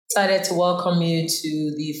Excited to welcome you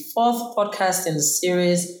to the fourth podcast in the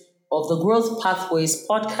series of the Growth Pathways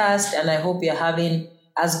podcast, and I hope you're having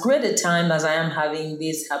as great a time as I am having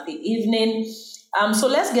this happy evening. So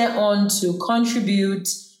let's get on to contribute.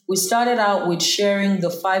 We started out with sharing the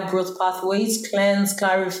five growth pathways: cleanse,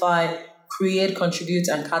 clarify, create, contribute,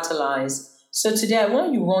 and catalyze. So today I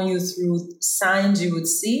want to run you through signs you would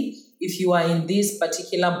see if you are in this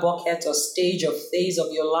particular bucket or stage or phase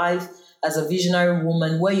of your life as a visionary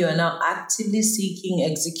woman, where you are now actively seeking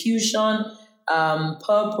execution,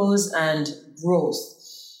 purpose, and growth.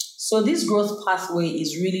 So this growth pathway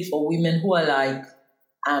is really for women who are like,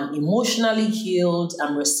 I'm emotionally healed,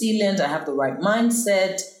 I'm resilient, I have the right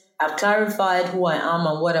mindset, I've clarified who I am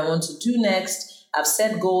and what I want to do next, I've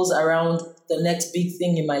set goals around the next big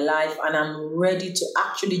thing in my life, and I'm ready to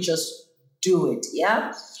actually just do it.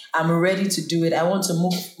 Yeah, I'm ready to do it. I want to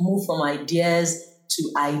move from ideas to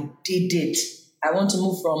I did it. I want to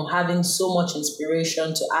move from having so much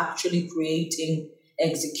inspiration to actually creating,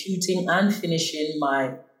 executing, and finishing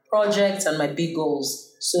my projects and my big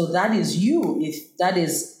goals. So that is you. If that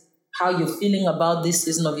is how you're feeling about this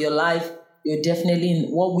season of your life, you're definitely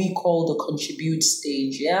in what we call the contribute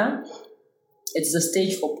stage. Yeah, it's the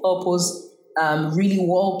stage for purpose. Really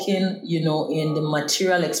walking, in the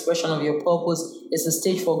material expression of your purpose. It's the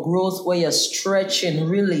stage for growth where you're stretching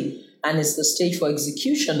really, and it's the stage for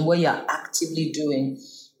execution where you're actively doing.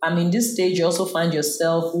 In this stage, you also find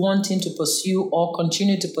yourself wanting to pursue or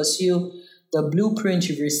continue to pursue the blueprint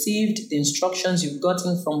you've received, the instructions you've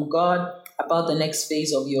gotten from God about the next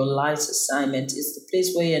phase of your life's assignment. It's the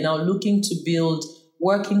place where you're now looking to build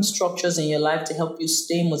working structures in your life to help you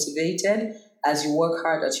stay motivated as you work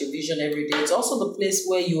hard at your vision every day. It's also the place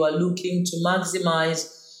where you are looking to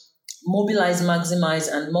mobilize,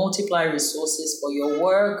 maximize, and multiply resources for your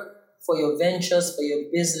work, for your ventures, for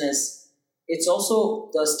your business. It's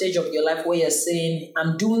also the stage of your life where you're saying,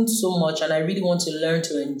 I'm doing so much and I really want to learn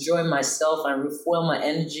to enjoy myself and refuel my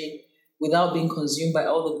energy without being consumed by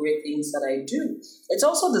all the great things that I do. It's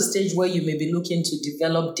also the stage where you may be looking to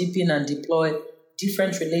develop, deepen, and deploy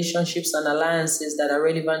different relationships and alliances that are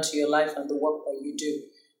relevant to your life and the work that you do.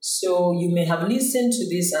 So you may have listened to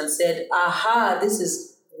this and said, aha, this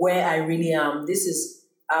is where I really am. This is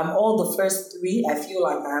all the first three. I feel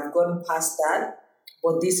like I have gotten past that,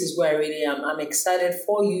 but this is where I really am. I'm excited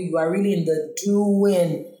for you. You are really in the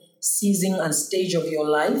doing season and stage of your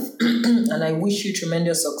life. And I wish you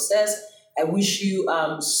tremendous success. I wish you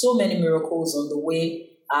so many miracles on the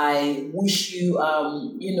way. I wish you,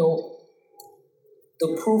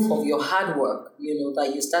 the proof of your hard work,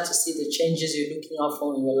 that you start to see the changes you're looking out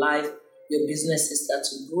for in your life, your businesses start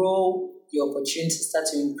to grow, your opportunities start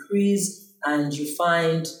to increase, and you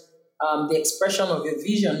find the expression of your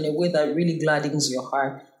vision in a way that really gladdens your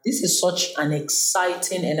heart. This is such an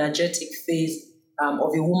exciting, energetic phase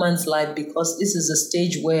of a woman's life, because this is a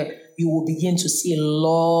stage where you will begin to see a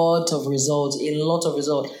lot of results.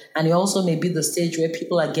 And it also may be the stage where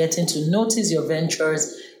people are getting to notice your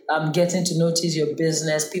ventures, getting to notice your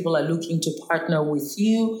business. People are looking to partner with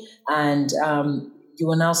you, and you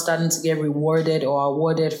are now starting to get rewarded or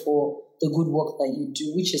awarded for the good work that you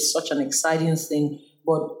do, which is such an exciting thing.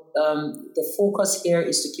 But the focus here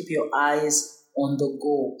is to keep your eyes on the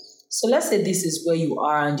goal. So let's say this is where you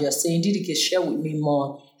are and you're saying, Didike, share with me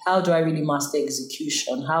more. How do I really master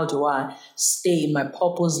execution? How do I stay in my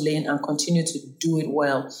purpose lane and continue to do it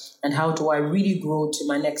well? And how do I really grow to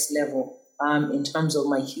my next level in terms of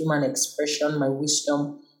my human expression, my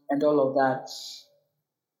wisdom, and all of that?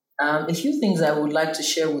 A few things I would like to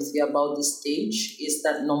share with you about this stage is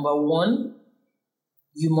that, number one,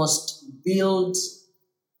 you must build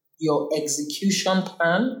your execution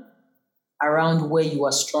plan around where you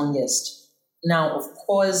are strongest. Now, of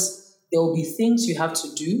course, there will be things you have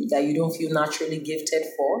to do that you don't feel naturally gifted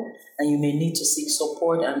for, and you may need to seek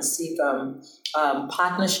support and seek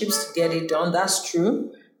partnerships to get it done. That's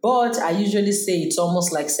true. But I usually say it's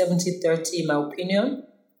almost like 70-30 in my opinion.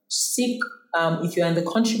 If you're in the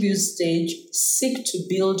contribute stage, seek to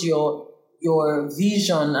build your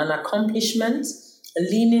vision and accomplishments,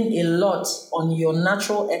 leaning a lot on your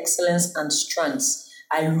natural excellence and strengths.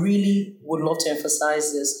 I really would love to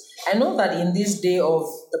emphasize this. I know that in this day of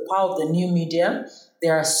the power of the new media,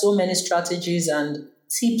 there are so many strategies and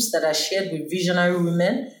tips that are shared with visionary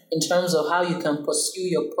women in terms of how you can pursue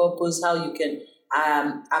your purpose, how you can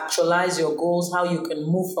actualize your goals, how you can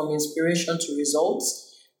move from inspiration to results.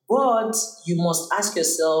 But you must ask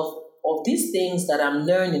yourself, of these things that I'm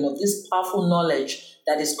learning, of this powerful knowledge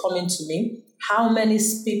that is coming to me, how many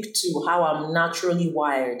speak to how I'm naturally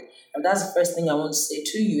wired? And that's the first thing I want to say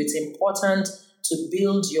to you. It's important to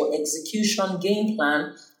build your execution game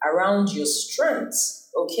plan around your strengths,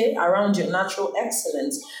 okay, around your natural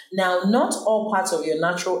excellence. Now, not all parts of your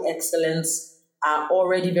natural excellence are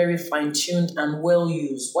already very fine-tuned and well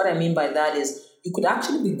used. What I mean by that is you could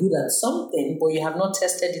actually be good at something, but you have not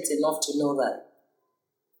tested it enough to know that.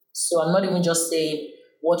 So I'm not even just saying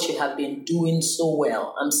what you have been doing so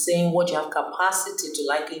well. I'm saying what you have capacity to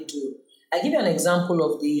likely do. I give you an example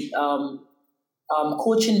of the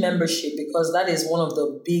coaching membership, because that is one of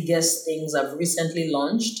the biggest things I've recently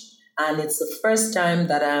launched. And it's the first time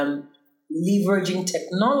that I'm leveraging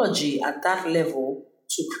technology at that level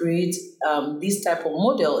to create this type of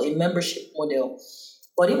model, a membership model.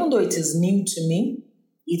 But even though it is new to me,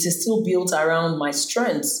 it is still built around my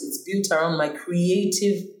strengths. It's built around my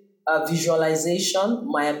creative visualization,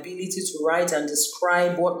 my ability to write and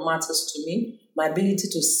describe what matters to me, my ability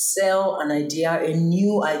to sell an idea, a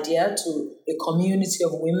new idea to a community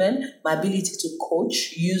of women, my ability to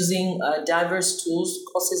coach using diverse tools,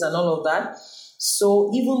 courses, and all of that. So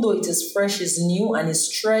even though it is fresh, it's new, and it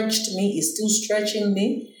stretched me, it's still stretching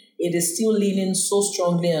me, it is still leaning so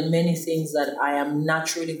strongly on many things that I am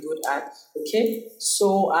naturally good at. Okay?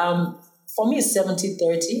 So for me, it's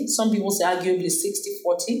 70-30. Some people say arguably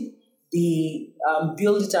 60-40.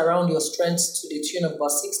 Build it around your strengths to the tune of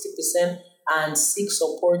about 60%, and seek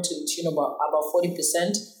support to the tune of about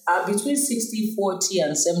 40%. Between 60-40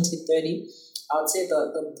 and 70-30, I would say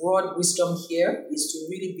the broad wisdom here is to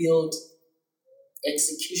really build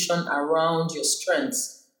execution around your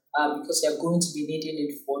strengths, because you're going to be needing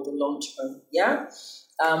it for the long term. Yeah.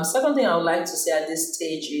 Second thing I would like to say at this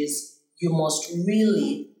stage is you must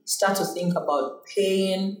really start to think about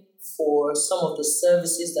paying for some of the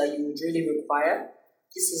services that you would really require.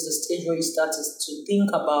 This is the stage where you start to think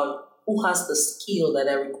about who has the skill that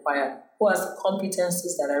I require, who has the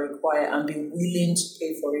competencies that I require, and be willing to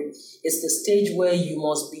pay for it. It's the stage where you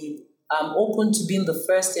must be open to being the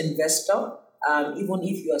first investor, even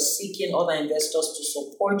if you are seeking other investors to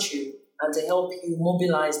support you and to help you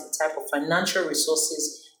mobilize the type of financial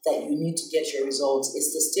resources that you need to get your results.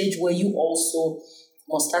 It's the stage where you also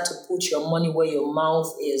must start to put your money where your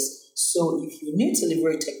mouth is. So if you need to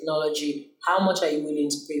leverage technology, how much are you willing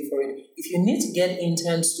to pay for it? If you need to get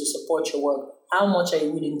interns to support your work, how much are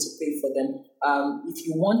you willing to pay for them? If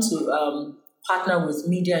you want to partner with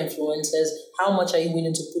media influencers, how much are you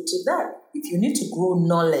willing to put to that? If you need to grow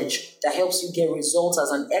knowledge that helps you get results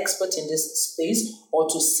as an expert in this space, or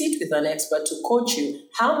to sit with an expert to coach you,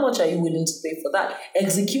 how much are you willing to pay for that?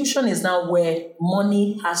 Execution is now where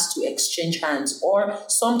money has to exchange hands, or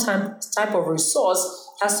some type of resource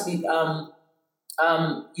has to be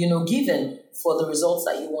given for the results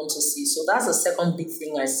that you want to see. So that's the second big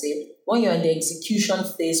thing I say. When you're in the execution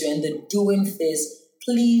phase, you're in the doing phase,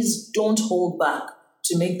 please don't hold back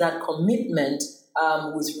to make that commitment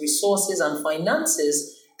with resources and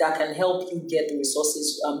finances that can help you get the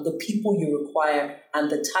resources, the people you require, and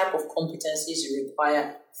the type of competencies you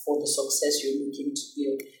require for the success you're looking to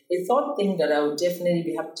build. A third thing that I would definitely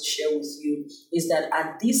be happy to share with you is that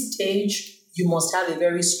at this stage, you must have a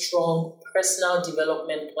very strong personal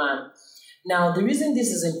development plan. Now, the reason this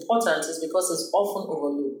is important is because it's often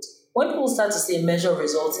overlooked. When people start to see a measure of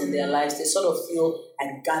results in their lives, they sort of feel,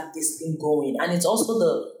 I got this thing going. And it's also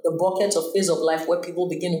the bucket of phase of life where people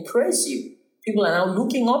begin to praise you. People are now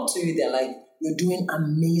looking up to you. They're like, you're doing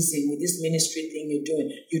amazing with this ministry thing you're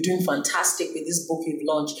doing. You're doing fantastic with this book you've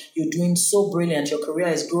launched. You're doing so brilliant. Your career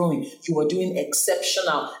is growing. You are doing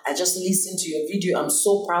exceptional. I just listened to your video. I'm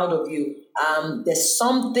so proud of you. There's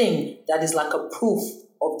something that is like a proof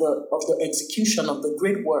of the execution of the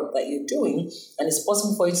great work that you're doing, and it's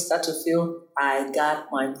possible for you to start to feel, I got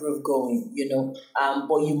my groove going,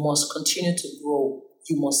 but you must continue to grow.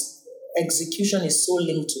 Execution is so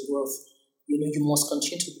linked to growth. You must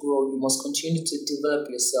continue to grow. You must continue to develop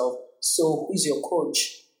yourself. So who's your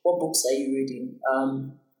coach? What books are you reading?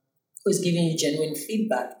 Who is giving you genuine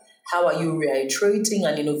feedback? How are you reiterating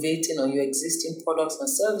and innovating on your existing products and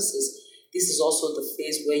services? This is also the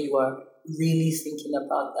phase where you are really thinking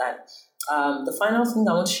about that. The final thing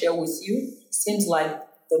I want to share with you seems like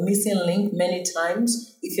the missing link many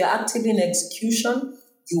times. If you're active in execution,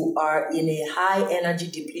 you are in a high energy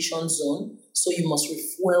depletion zone, so you must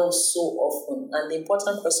refuel so often. And the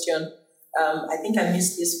important question, I think I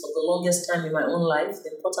missed this for the longest time in my own life,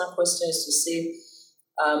 the important question is to say,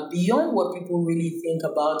 beyond what people really think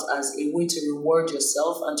about as a way to reward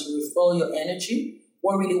yourself and to refuel your energy,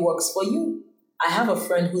 what really works for you? I have a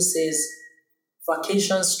friend who says,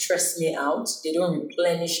 vacations stress me out. They don't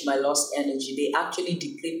replenish my lost energy. They actually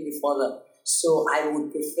deplete me further. So I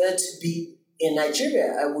would prefer to be in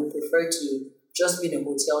Nigeria. I would prefer to just be in a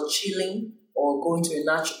hotel chilling, or going to a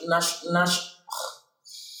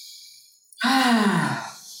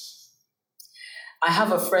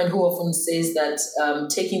have a friend who often says that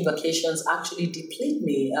taking vacations actually deplete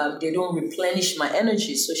me. They don't replenish my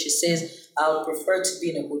energy. So she says, I would prefer to be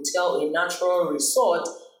in a hotel, a natural resort,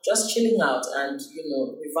 just chilling out and,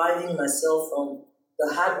 reviving myself from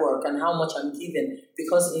the hard work and how much I'm given.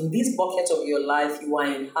 Because in this bucket of your life, you are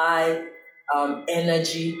in high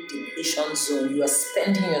energy depletion zone. You are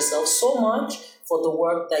spending yourself so much for the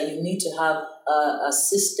work that you need to have a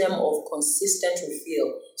system of consistent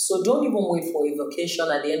refill. So don't even wait for a vacation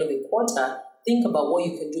at the end of a quarter. Think about what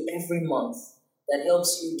you can do every month that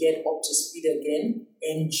helps you get up to speed again.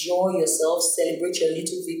 Enjoy yourself, celebrate your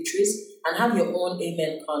little victories, and have your own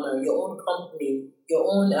Amen Corner, your own company, your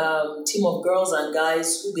own team of girls and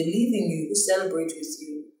guys who believe in you, who celebrate with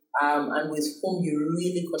you, and with whom you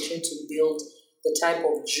really continue to build the type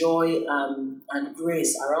of joy and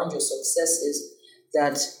grace around your successes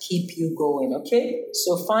that keep you going, okay?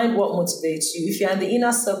 So find what motivates you. If you're in the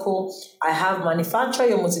inner circle, I have Manufacture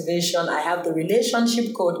Your Motivation, I have the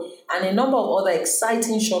Relationship Code, and a number of other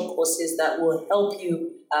exciting short courses that will help you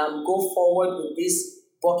go forward with this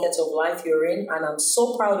bucket of life you're in. And I'm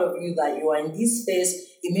so proud of you that you are in this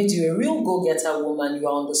space. It means you're a real go-getter woman. You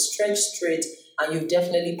are on the stretch straight, and you've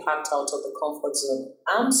definitely packed out of the comfort zone.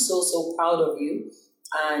 I'm so proud of you.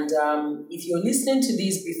 And if you're listening to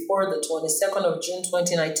this before the 22nd of June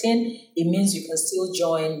 2019, it means you can still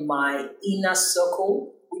join my Inner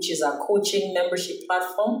Circle, which is our coaching membership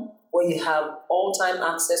platform, where you have all-time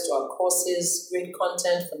access to our courses, great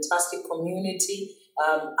content, fantastic community,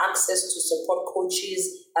 access to support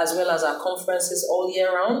coaches, as well as our conferences all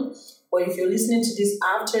year round. But if you're listening to this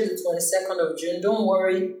after the 22nd of June, don't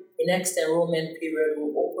worry, the next enrollment period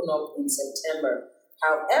will open up in September.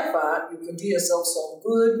 However, you can do yourself some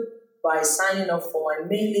good by signing up for my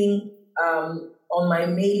mailing, on my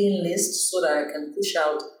mailing list, so that I can push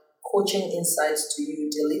out coaching insights to you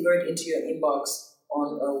delivered into your inbox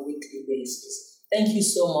on a weekly basis. Thank you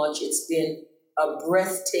so much. It's been a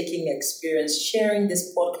breathtaking experience sharing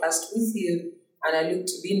this podcast with you, and I look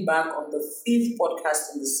to being back on the 5th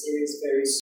podcast in the series very soon.